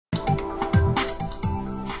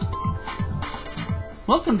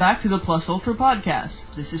Welcome back to the PlusUltra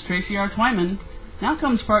podcast. This is Tracy R. Twyman. Now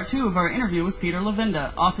comes part 2 of our interview with Peter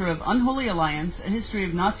Levenda, author of Unholy Alliance, A History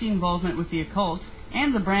of Nazi Involvement with the Occult,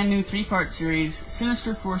 and the brand new 3-part series,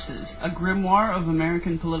 Sinister Forces, A Grimoire of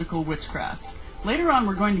American Political Witchcraft. Later on,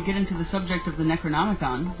 we're going to get into the subject of the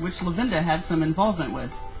Necronomicon, which Levenda had some involvement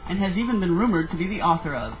with, and has even been rumored to be the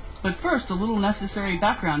author of. But first, a little necessary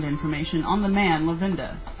background information on the man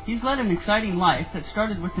Levenda. He's led an exciting life that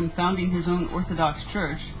started with him founding his own Orthodox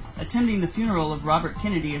church, attending the funeral of Robert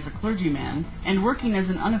Kennedy as a clergyman, and working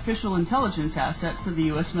as an unofficial intelligence asset for the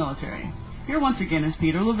U.S. military. Here once again is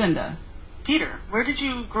Peter Levenda. Peter, where did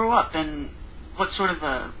you grow up, and what sort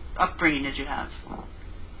of upbringing did you have?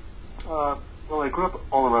 Well, I grew up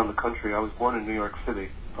all around the country. I was born in New York City,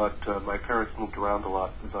 but my parents moved around a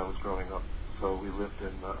lot as I was growing up. So we lived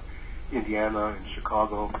in Indiana and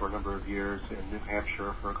Chicago for a number of years, in New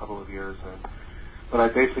Hampshire for a couple of years, but I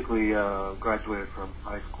basically graduated from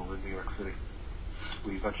high school in New York City.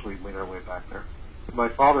 We eventually made our way back there. My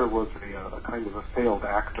father was a kind of a failed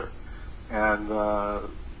actor, and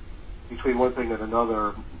between one thing and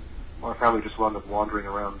another, our family just wound up wandering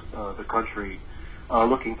around the country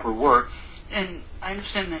looking for work. And I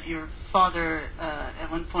understand that your father,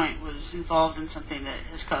 at one point, was involved in something that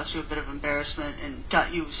has caused you a bit of embarrassment and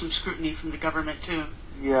got you some scrutiny from the government, too.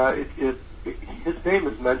 Yeah, his name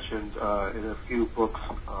is mentioned in a few books,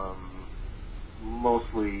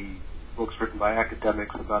 mostly books written by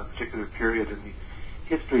academics about a particular period in the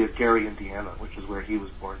history of Gary, Indiana, which is where he was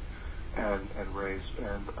born and raised.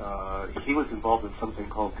 And he was involved in something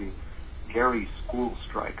called the Gary School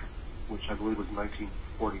Strike, which I believe was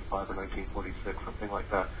 1945 or 1946, something like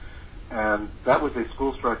that. And that was a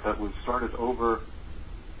school strike that was started over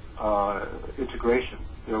integration.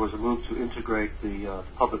 There was a move to integrate the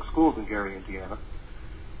public schools in Gary, Indiana.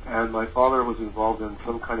 And my father was involved in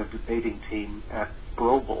some kind of debating team at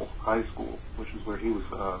Froebel High School, which is where he was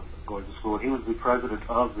going to school. And he was the president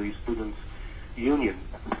of the Students' Union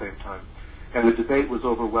at the same time. And the debate was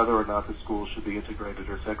over whether or not the schools should be integrated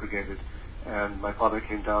or segregated. And my father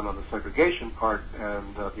came down on the segregation part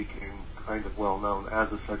and became kind of well known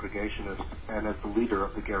as a segregationist and as the leader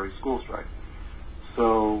of the Gary school strike.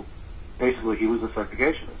 So basically he was a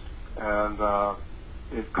segregationist, and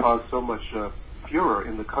it caused so much furor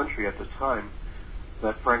in the country at the time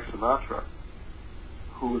that Frank Sinatra,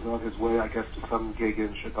 who was on his way, I guess, to some gig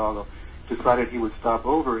in Chicago, decided he would stop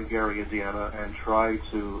over in Gary, Indiana, and try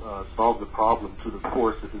to solve the problem to the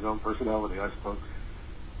force of his own personality, I suppose.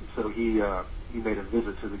 So he made a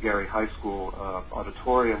visit to the Gary High School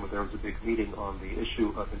auditorium where there was a big meeting on the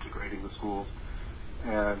issue of integrating the schools,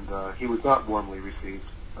 and he was not warmly received.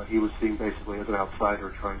 He was seen basically as an outsider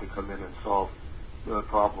trying to come in and solve the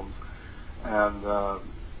problems. And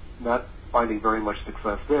not finding very much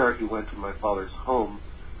success there, he went to my father's home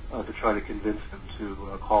to try to convince him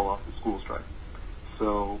to call off the school strike.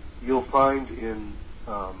 So you'll find in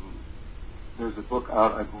there's a book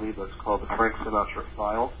out, I believe, that's called The Frank Sinatra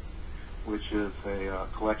Files, which is a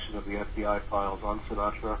collection of the FBI files on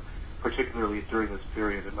Sinatra, particularly during this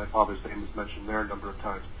period, and my father's name is mentioned there a number of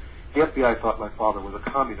times. The FBI thought my father was a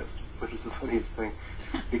communist, which is the funniest thing,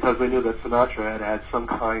 because they knew that Sinatra had some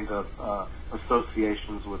kind of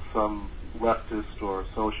associations with some leftist or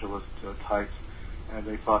socialist types, and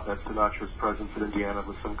they thought that Sinatra's presence in Indiana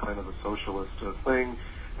was some kind of a socialist thing,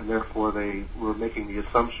 and therefore they were making the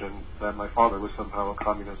assumption that my father was somehow a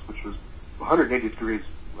communist, which was 180 degrees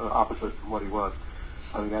opposite from what he was.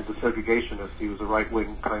 I mean, as a segregationist, he was a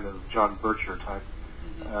right-wing kind of John Bircher type,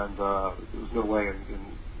 and there was no way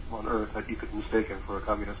on earth that you could mistake him for a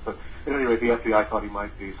communist. But at any rate, the FBI thought he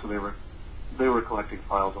might be, so they were collecting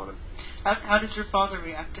files on him. How did your father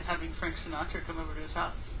react to having Frank Sinatra come over to his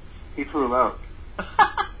house? He threw him out.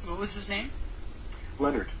 What was his name?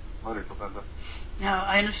 Leonard Levenda. Now,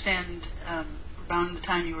 I understand around the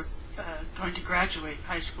time you were going to graduate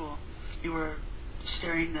high school, you were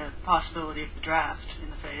staring the possibility of the draft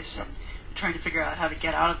in the face and trying to figure out how to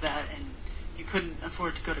get out of that, and you couldn't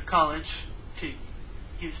afford to go to college to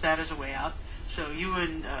use that as a way out. So you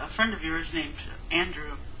and a friend of yours named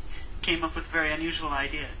Andrew came up with a very unusual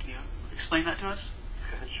idea. Can you explain that to us?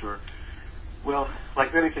 Sure. Well,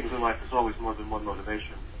 like many things in life, there's always more than one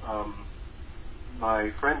motivation.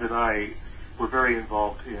 My friend and I were very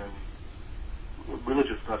involved in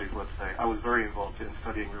religious studies, let's say. I was very involved in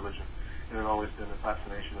studying religion. It had always been a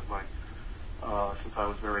fascination of mine since I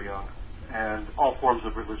was very young. And all forms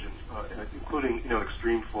of religion, including,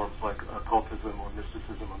 extreme forms like occultism or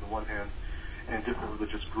mysticism on the one hand, and different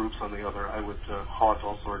religious groups on the other. I would haunt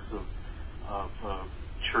all sorts of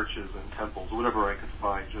churches and temples, whatever I could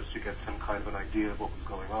find, just to get some kind of an idea of what was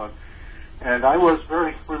going on. And I was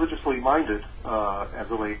very religiously minded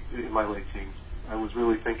in my late teens. I was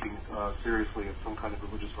really thinking seriously of some kind of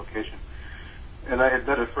religious vocation. And I had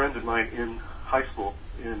met a friend of mine in high school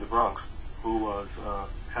in the Bronx who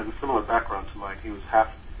has a similar background to mine. He was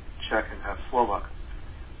half Czech and half Slovak.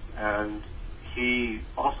 And he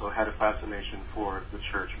also had a fascination for the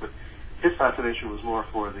church, but his fascination was more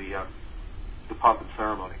for the pomp and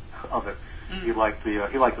ceremony of it. Mm. He liked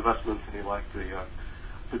the vestments, and he liked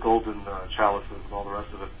the golden chalices and all the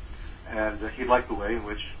rest of it. And he liked the way in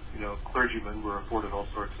which clergymen were afforded all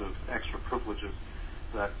sorts of extra privileges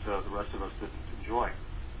that the rest of us didn't enjoy.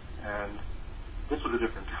 And this was a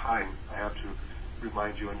different time, I have to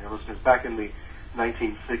remind you and your listeners. Back in the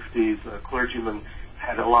 1960s, clergymen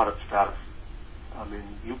had a lot of status. I mean,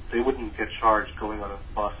 they wouldn't get charged going on a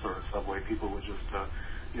bus or a subway. People would just,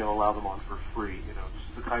 allow them on for free.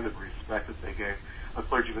 Just the kind of respect that they gave. A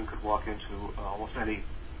clergyman could walk into almost any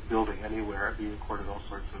building anywhere and be accorded all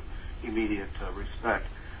sorts of immediate respect.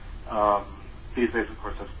 These days, of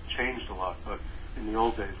course, that's changed a lot, but in the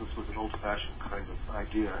old days, this was an old-fashioned kind of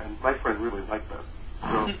idea, and my friend really liked that.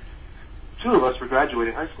 So, two of us were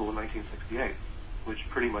graduating high school in 1968, which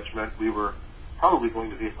pretty much meant we were probably going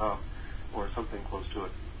to Vietnam or something close to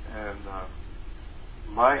it. And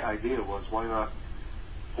my idea was, why not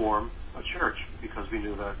form a church? Because we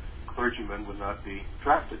knew that clergymen would not be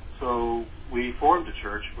drafted. So we formed a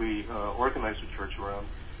church. We organized a church around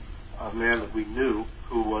a man that we knew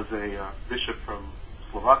who was a bishop from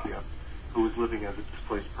Slovakia who was living as a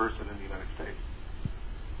displaced person in the United States.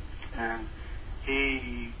 And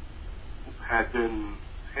he had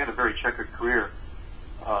a very checkered career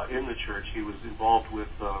in the church. He was involved with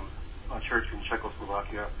a church in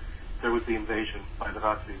Czechoslovakia. There was the invasion by the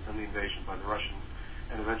Nazis and the invasion by the Russians.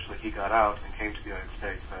 And eventually he got out and came to the United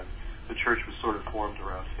States, and the church was sort of formed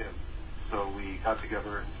around him. So we got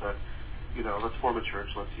together and said, let's form a church.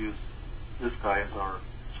 Let's use this guy as our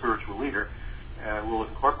spiritual leader, and we'll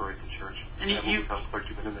incorporate the church, and we'll become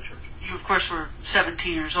clergymen in the church. You, of course, were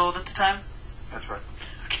 17 years old at the time? That's right.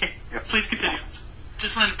 Okay. Yep. Please continue.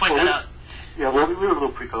 Just wanted to point that out. Yeah, well, we were a little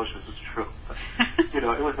precocious, it's true. But, it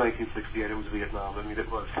was 1968, it was Vietnam. I mean,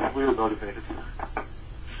 we were motivated.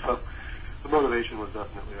 So the motivation was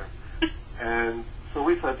definitely there. And so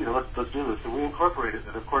we said, let's do this. And we incorporated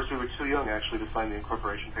it. Of course, we were too young, actually, to sign the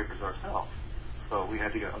incorporation papers ourselves. So we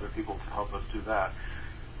had to get other people to help us do that.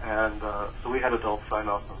 And so we had adults sign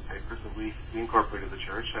off on the papers, and we incorporated the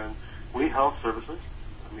church. And we held services.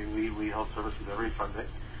 I mean, we held services every Sunday.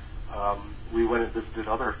 We went and visited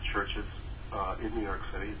other churches in New York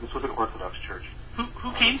City. This was an Orthodox church.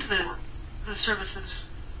 Who came to the services?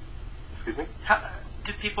 Excuse me?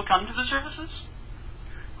 Did people come to the services?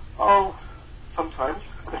 Oh, sometimes.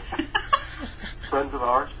 Friends of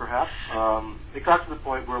ours, perhaps. It got to the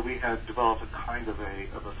point where we had developed a kind of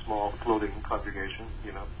a small floating congregation,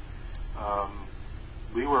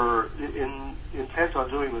 We were intent on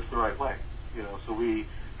doing this the right way, so we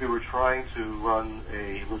were trying to run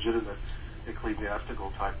a legitimate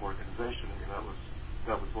ecclesiastical type organization. I mean,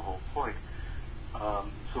 that was the whole point.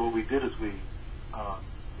 So what we did is we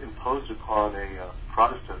imposed upon a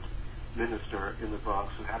Protestant minister in the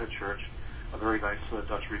Bronx who had a church, a very nice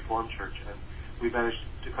Dutch Reformed church, and we managed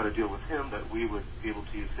to cut a deal with him that we would be able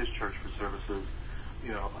to use his church for services,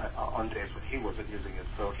 on days when he wasn't using it.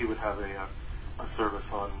 So he would have a service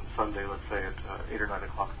on Sunday, let's say at 8 or 9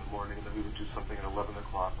 o'clock in the morning, and then we would do something at 11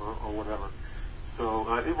 o'clock or whatever.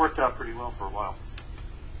 So it worked out pretty well for a while.